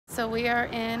So we are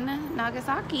in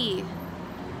Nagasaki.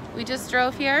 We just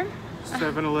drove here.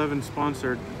 7-Eleven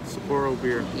sponsored Sapporo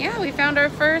beer. Yeah, we found our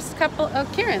first couple of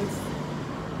Kieran's.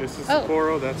 This is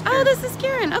Sapporo, that's Kieran. Oh, this is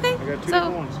Kieran. Okay. I got two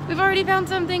different ones. We've already found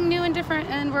something new and different,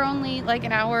 and we're only like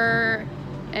an hour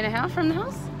and a half from the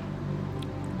house.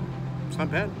 It's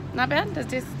not bad. Not bad? Does it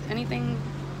taste anything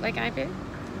like an IPA?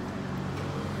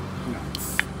 No.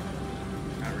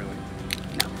 Not really.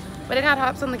 No. But it had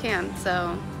hops on the can,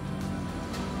 so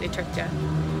they tricked you.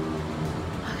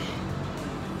 Okay.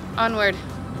 Onward.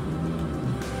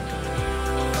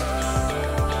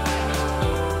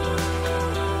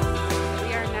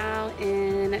 We are now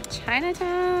in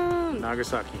Chinatown.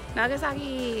 Nagasaki.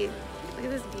 Nagasaki. Look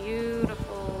at this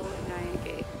beautiful giant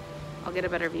gate. I'll get a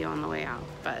better view on the way out,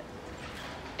 but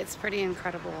it's pretty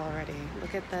incredible already.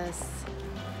 Look at this.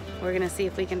 We're gonna see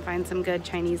if we can find some good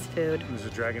Chinese food. There's a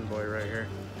dragon boy right here.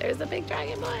 There's a big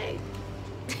dragon boy.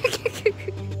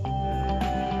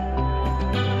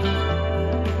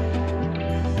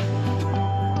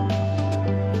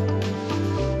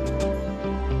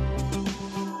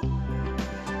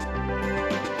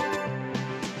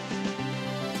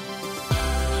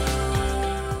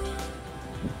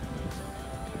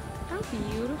 How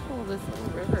beautiful this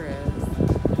little river is.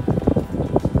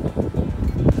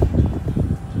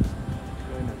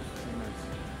 Very nice, very nice.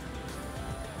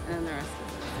 And then the rest of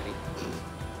the city.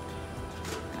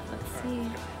 Let's see.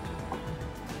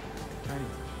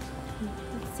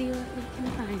 Let's see what we can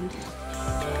find.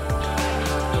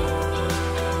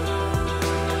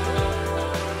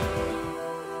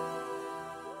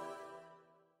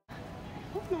 I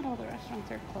hope not all the restaurants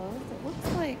are closed. It looks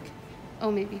like,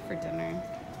 oh, maybe for dinner.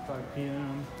 5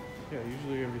 p.m. Yeah,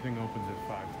 usually everything opens at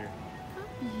 5 here. How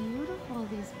beautiful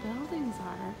these buildings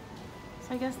are.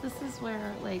 So I guess this is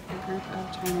where like a group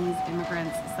of Chinese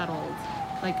immigrants settled,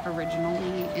 like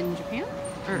originally in Japan,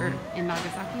 or in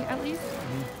Nagasaki at least.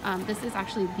 This is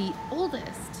actually the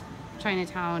oldest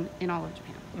Chinatown in all of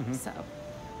Japan. So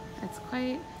it's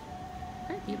quite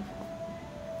beautiful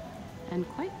and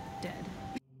quite dead.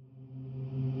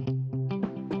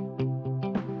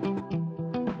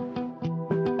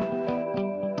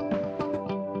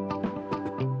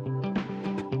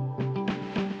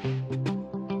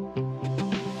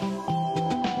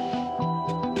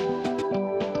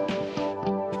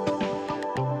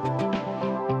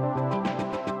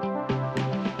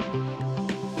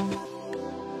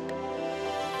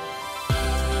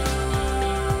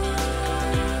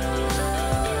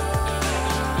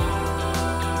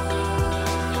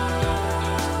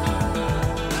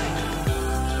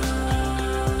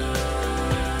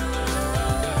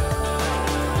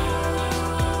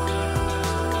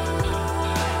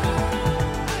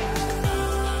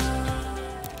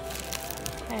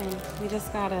 We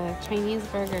just got a Chinese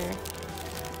burger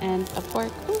and a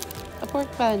pork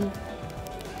bun.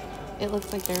 It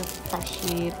looks like they're fresh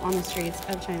made on the streets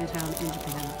of Chinatown in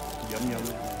Japan. Yum, yum.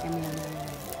 Yum, yum.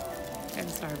 I'm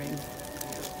starving.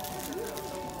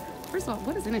 First of all,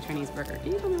 what is in a Chinese burger?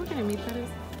 Can you tell me what kind of meat that is?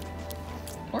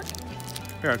 Pork?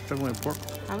 Yeah, it's definitely pork.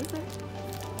 How is it?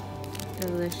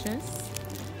 Delicious.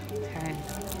 Okay,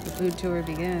 the food tour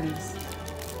begins.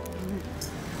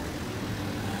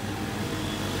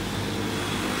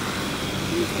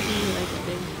 Seems to be like a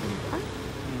big food park.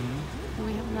 And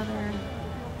we have another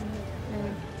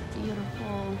big,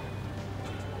 beautiful.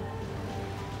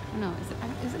 I don't know.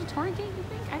 Is it a tour gate? You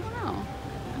think? I don't know.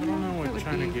 I don't know what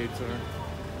China gates are.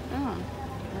 Oh,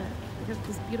 but we have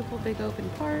this beautiful big open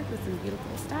park with some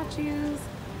beautiful statues,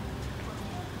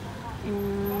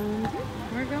 and yeah,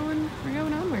 we're going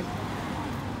onward.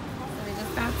 So we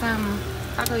just got some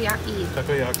takoyaki.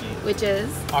 Takoyaki. Which is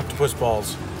Octopus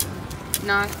balls.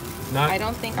 not. I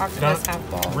don't think octopus have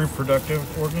balls.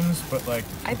 Reproductive organs, but like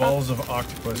balls of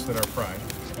octopus that are fried.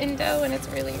 In dough, and it's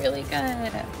really, really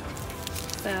good.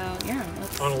 So yeah.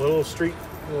 On a little street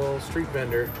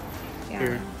vendor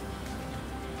here.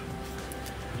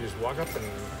 You just walk up and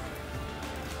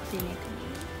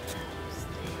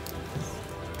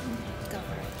Go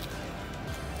for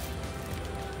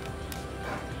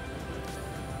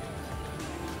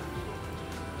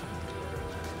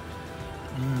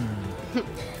it.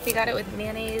 We got it with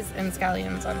mayonnaise and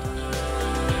scallions on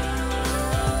top.